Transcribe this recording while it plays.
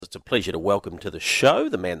it's a pleasure to welcome to the show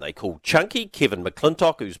the man they call Chunky, Kevin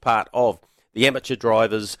McClintock, who's part of the Amateur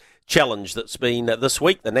Drivers Challenge that's been this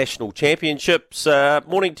week, the National Championships.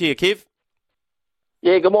 Morning to you, Kev.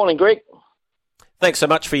 Yeah, good morning, Greg. Thanks so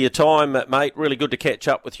much for your time, mate. Really good to catch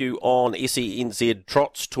up with you on SENZ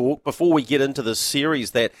Trots Talk. Before we get into the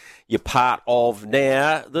series that you're part of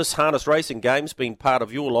now, this harness racing game's been part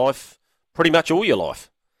of your life pretty much all your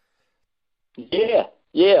life. Yeah,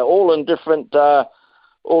 all in different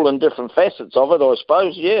facets of it, I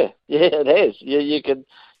suppose. Yeah, it has. Yeah, you could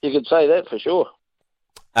say that for sure.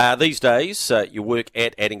 These days, you work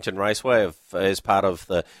at Addington Raceway as part of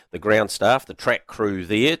the ground staff, the track crew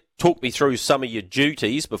there. Talk me through some of your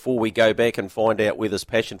duties before we go back and find out where this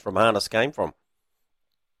passion from harness came from.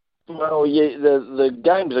 Well, yeah, the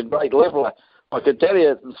game's a great leveler. I could tell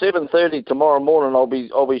you at 7:30 tomorrow morning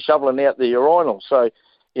I'll be shoveling out the urinal. So,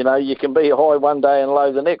 you can be high one day and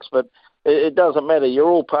low the next, but it doesn't matter. You're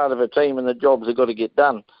all part of a team, and the jobs have got to get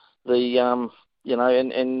done.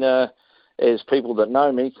 As people that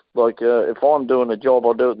know me, if I'm doing a job,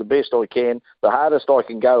 I'll do it the best I can, the hardest I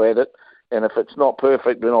can go at it, and if it's not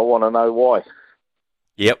perfect, then I want to know why.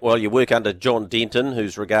 Yep, well, you work under John Denton,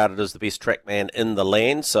 who's regarded as the best trackman in the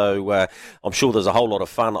land, so I'm sure there's a whole lot of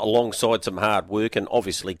fun alongside some hard work, and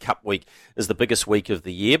obviously Cup Week is the biggest week of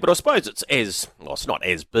the year, but I suppose it's not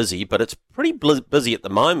as busy, but it's pretty busy at the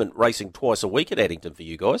moment, racing twice a week at Addington for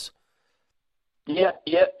you guys. Yeah,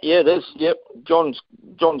 it is. Yep, John's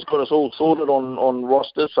got us all sorted on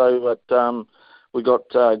roster, so that we got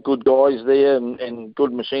good guys there and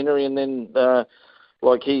good machinery, and then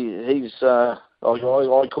he's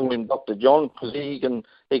I call him Dr. John because he can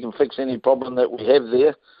fix any problem that we have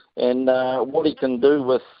there, and what he can do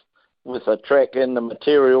with a track and the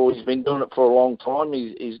material, he's been doing it for a long time.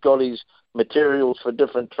 He's got his materials for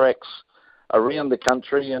different tracks around the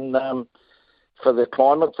country and for the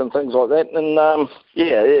climates and things like that. And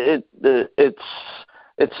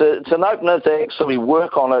it's an opener to actually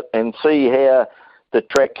work on it and see how the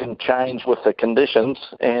track can change with the conditions,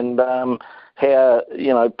 and how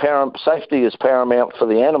safety is paramount for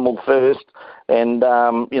the animal first, and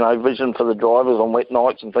vision for the drivers on wet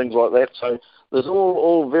nights and things like that. So there's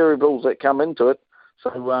all variables that come into it. So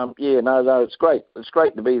it's great. It's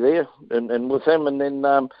great to be there and with him. And then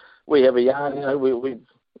we have a yarn.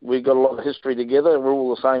 We've got a lot of history together. We're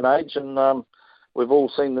all the same age, and we've all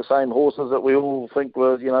seen the same horses that we all think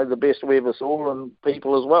were, the best we ever saw, and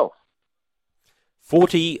people as well.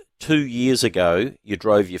 42 years ago, you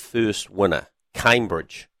drove your first winner,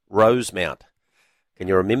 Cambridge, Rosemount. Can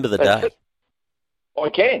you remember the day? I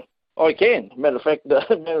can. Matter of fact, there's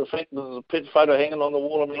a pit photo hanging on the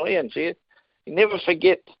wall of my lens here. You never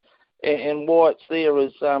forget, and why it's there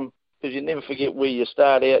is because you never forget where you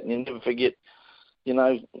start out, and you never forget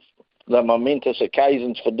the momentous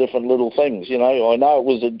occasions for different little things. I know it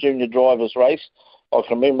was a junior drivers race. I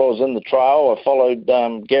can remember I was in the trail. I followed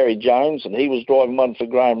Gary Jones, and he was driving one for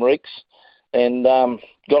Graham Reeks, and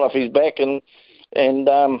got off his back and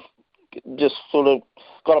just sort of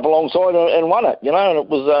got up alongside and won it. And it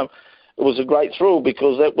was a great thrill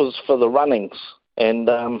because that was for the runnings. And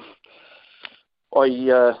I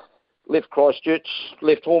left Christchurch,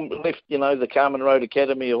 left the Carmen Road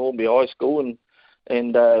Academy at Hornby High School, and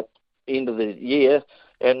end of the year,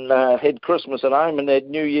 and had Christmas at home and had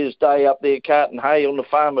New Year's Day up there carting hay on the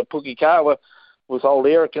farm at Pukikawa with old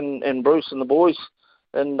Eric and Bruce and the boys.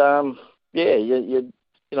 And it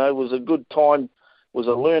was a good time. It was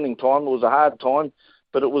a learning time. It was a hard time,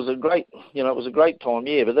 but it was a great time.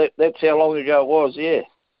 Yeah, but that's how long ago it was. Yeah.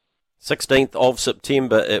 16th of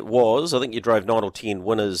September it was. I think you drove 9 or 10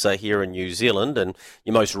 winners here in New Zealand, and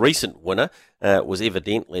your most recent winner was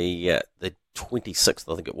evidently the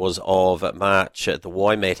 26th, I think it was, of March at the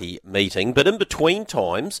Waimate meeting. But in between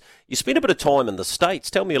times, you spent a bit of time in the States.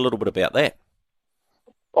 Tell me a little bit about that.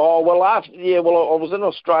 Oh, well, I was in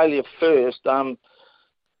Australia first.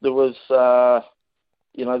 There was,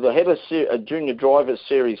 they had a junior drivers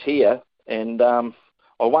series here, and I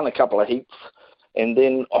won a couple of heats. And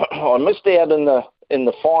then I missed out in the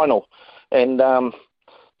final, and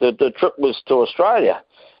the trip was to Australia.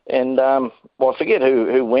 And I forget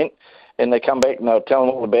who went, and they come back and they were telling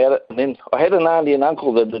all about it. And then I had an auntie and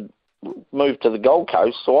uncle that had moved to the Gold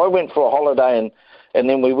Coast, so I went for a holiday, and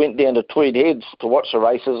then we went down to Tweed Heads to watch the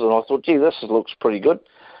races, and I thought, gee, this looks pretty good.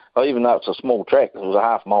 Even though it's a small track, it was a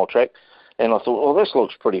half-mile track, and I thought, oh, this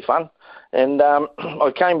looks pretty fun. And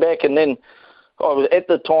I came back, and then I was at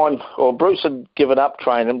the time, Bruce had given up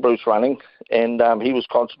training, Bruce running, and he was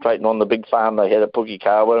concentrating on the big farm they had at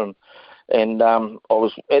Pukikawa, and I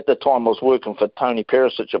was working for Tony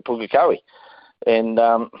Perisic at Pukekohe. And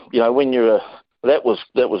when you're that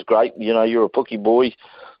was great. You know, you're a pookie boy,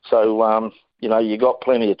 so you know, you got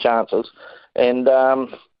plenty of chances. And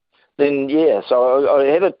then so I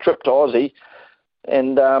had a trip to Aussie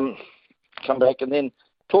and come back, and then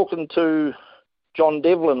talking to John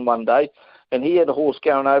Devlin one day, and he had a horse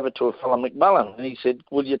going over to a fellow McMullen, and he said,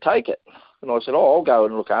 "Will you take it?" And I said, "Oh, I'll go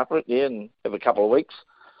and look after it, yeah, and have a couple of weeks."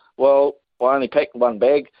 Well, I only packed one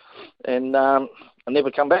bag, and I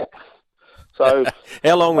never come back. So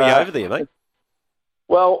how long were you over there, mate?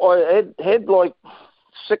 Well, I had like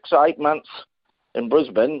 6 or 8 months in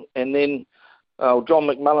Brisbane, and then John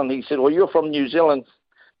McMullen, he said, "Well, you're from New Zealand.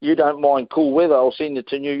 You don't mind cool weather. I'll send you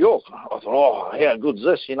to New York." I thought, "Oh, how good's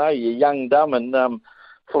this? You know, you're young, dumb, and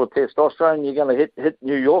full of testosterone. You're going to hit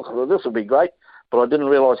New York. I thought, this will be great." But I didn't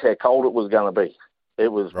realise how cold it was going to be.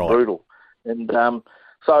 It was brutal. And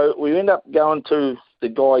so we ended up going to the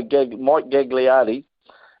guy, Mike Gagliardi,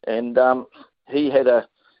 and he had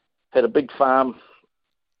a big farm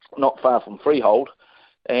not far from Freehold,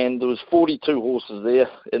 and there was 42 horses there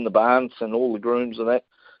in the barns and all the grooms and that.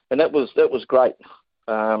 And that was great.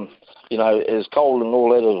 You know, as cold and all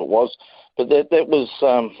that as it was, but that was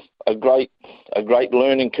a great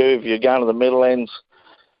learning curve. You're going to the Meadowlands,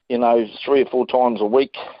 you know, 3 or 4 times a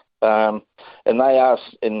week, and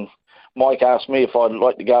Mike asked me if I'd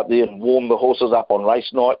like to go up there and warm the horses up on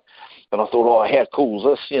race night, and I thought, oh, how cool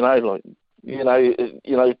is this? You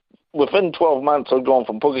know, within 12 months I'd gone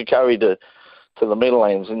from Pukekohe to the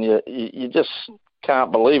Meadowlands, and you just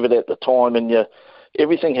can't believe it at the time, and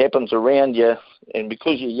everything happens around you, and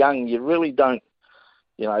because you're young, you really don't,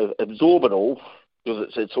 you know, absorb it all,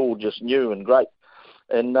 because it's all just new and great.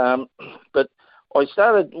 And but I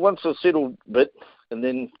started, once I settled a bit, and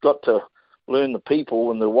then got to learn the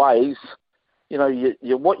people and the ways, you know,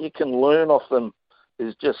 what you can learn off them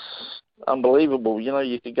is just unbelievable. You know,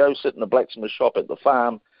 you could go sit in the blacksmith shop at the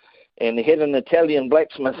farm, and he had an Italian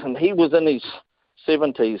blacksmith, and he was in his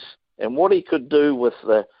 70s, and what he could do with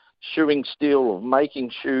the shoeing steel of making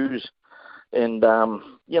shoes, and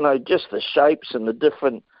you know, just the shapes and the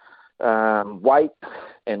different weight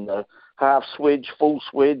and the half swedge, full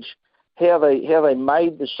swedge, how they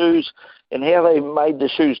made the shoes, and how they made the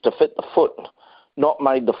shoes to fit the foot, not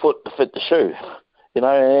made the foot to fit the shoe, you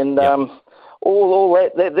know, and all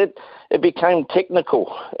that it became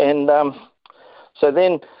technical. And so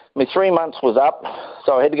then my 3 months was up,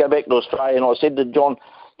 so I had to go back to Australia, and I said to John,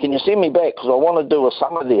 "Can you send me back, because I want to do a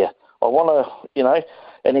summer there. I want to, you know."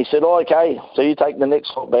 And he said, "Oh, okay, so you take the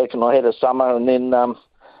next one back." And I had a summer, and then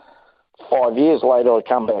 5 years later I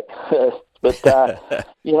come back. But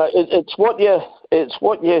you know, it's what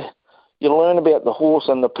you learn about the horse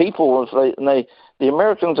and the people. And the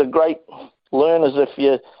Americans are great learners if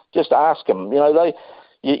you just ask them. You know,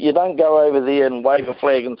 you don't go over there and wave a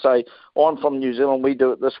flag and say, "I'm from New Zealand, we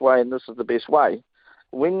do it this way, and this is the best way."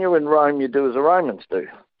 When you're in Rome, you do as the Romans do.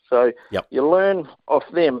 So you learn off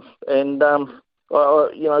them, and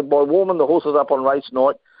you know, by warming the horses up on race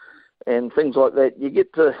night and things like that, you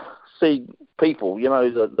get to see people, you know,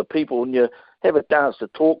 the people, and you have a chance to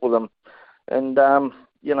talk with them, and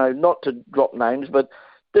you know, not to drop names, but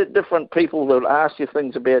different people that ask you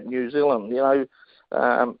things about New Zealand, you know,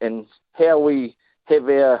 and how we have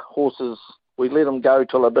our horses. We let them go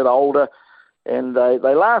till a bit older, and they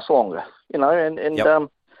last longer, you know, and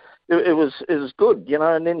it was good, you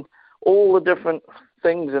know, and then all the different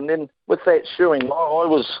things, and then with that shoeing, I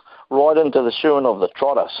was right into the shoeing of the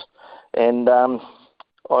trotters, and I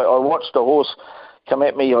watched a horse come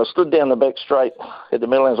at me. I stood down the back straight at the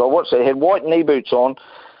Meadowlands. I watched it. It had white knee boots on,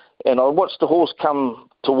 and I watched the horse come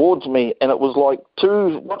towards me, and it was like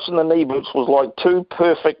watching the knee boots was like 2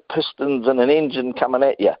 perfect pistons in an engine coming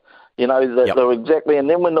at you. You know, they were exactly, and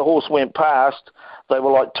then when the horse went past, they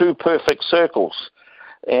were like 2 perfect circles.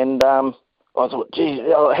 And I thought, gee,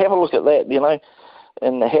 have a look at that, you know,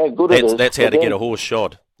 and how good it is. That's how to get a horse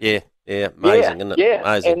shod. Yeah, amazing, isn't it? Yeah,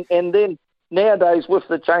 amazing. And then nowadays with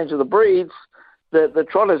the change of the breeds, the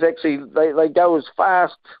trotters actually, they go as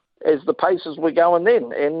fast as the paces were going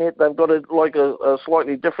then, and yet they've got a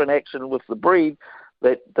slightly different action with the breed,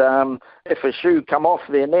 that if a shoe come off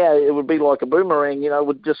there now, it would be like a boomerang, you know,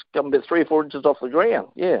 would just come about 3 or 4 inches off the ground.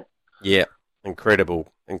 Yeah, incredible,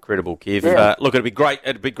 Kev. Yeah. Look, it'd be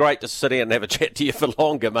great to sit down and have a chat to you for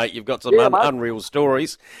longer, mate. You've got some unreal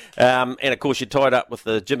stories, and of course you're tied up with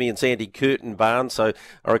the Jimmy and Sandy Curtin barn, so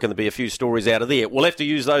I reckon there'll be a few stories out of there. We'll have to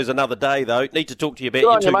use those another day, though. Need to talk to you about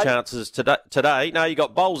your 2 chances today. No, you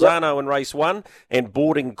got Bolzano in race 1 and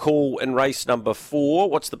Boarding Call in race number 4.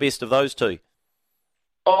 What's the best of those 2?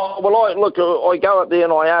 Oh, well, I go up there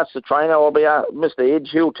and I ask the trainer, Mr.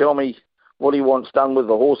 Edge, he'll tell me what he wants done with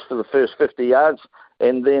the horse for the first 50 yards,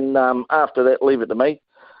 and then after that, leave it to me,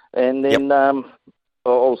 and then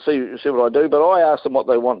I'll see what I do. But I ask them what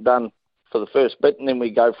they want done for the first bit, and then we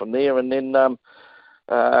go from there. And then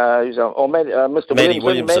Mr.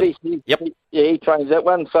 Williamson. He trains that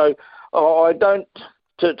one. So I don't,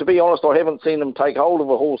 to be honest, I haven't seen him take hold of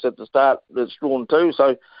a horse at the start that's drawn two.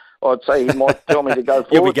 So I'd say he might tell me to go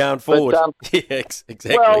forward. You'll be going forward. But, yeah,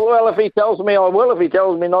 exactly. Well, if he tells me, I will. If he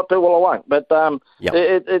tells me not to, well, I won't. But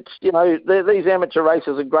it's these amateur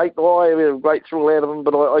races are great. I have a great thrill out of them.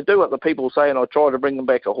 But I do what the people say, and I try to bring them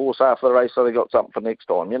back a horse after the race so they got something for next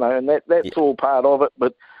time. And that's all part of it.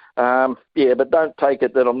 But but don't take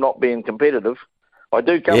it that I'm not being competitive. I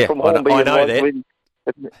do come from Hornby. I know that.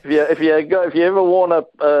 If you ever worn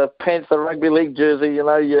a Panther Rugby League jersey,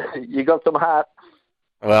 you got some heart.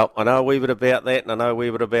 Well, I know a wee bit about that, and I know a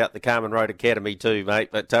wee bit about the Carmen Road Academy too, mate.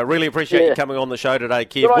 But really appreciate you coming on the show today,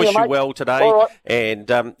 Kev. Wish you well today,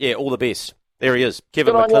 and all the best. There he is,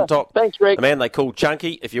 Kevin McClintock. Thanks, Rick. The man they call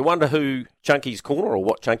Chunky. If you wonder who Chunky's Corner or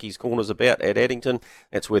what Chunky's Corner is about at Addington,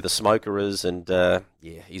 that's where the smoker is. And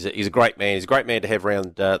he's a great man. He's a great man to have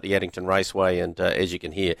around the Addington Raceway. And as you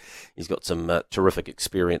can hear, he's got some terrific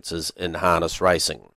experiences in harness racing.